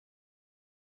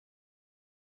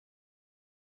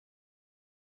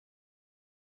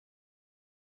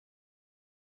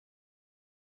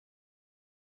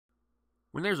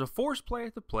When there's a force play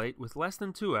at the plate with less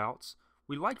than 2 outs,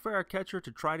 we like for our catcher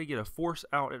to try to get a force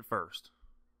out at first.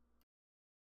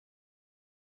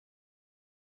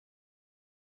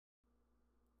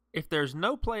 If there's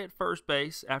no play at first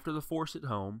base after the force at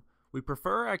home, we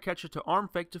prefer our catcher to arm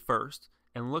fake to first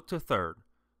and look to third,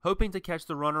 hoping to catch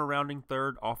the runner rounding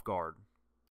third off guard.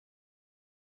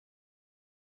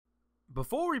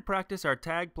 Before we practice our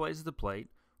tag plays at the plate,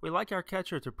 we like our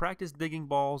catcher to practice digging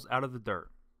balls out of the dirt.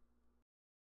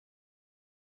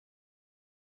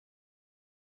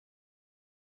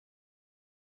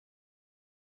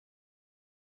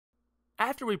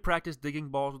 After we practice digging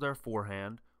balls with our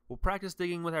forehand, we'll practice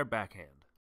digging with our backhand.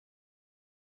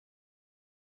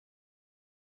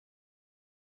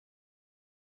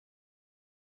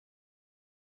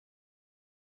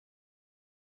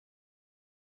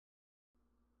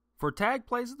 For tag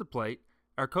plays at the plate,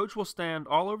 our coach will stand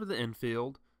all over the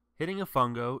infield, hitting a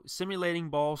fungo,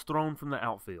 simulating balls thrown from the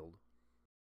outfield.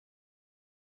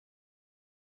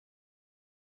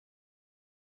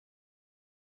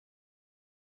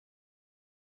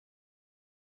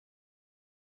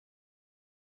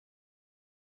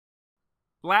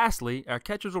 Lastly, our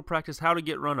catchers will practice how to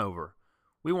get run over.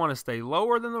 We want to stay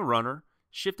lower than the runner,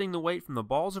 shifting the weight from the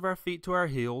balls of our feet to our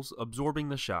heels, absorbing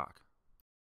the shock.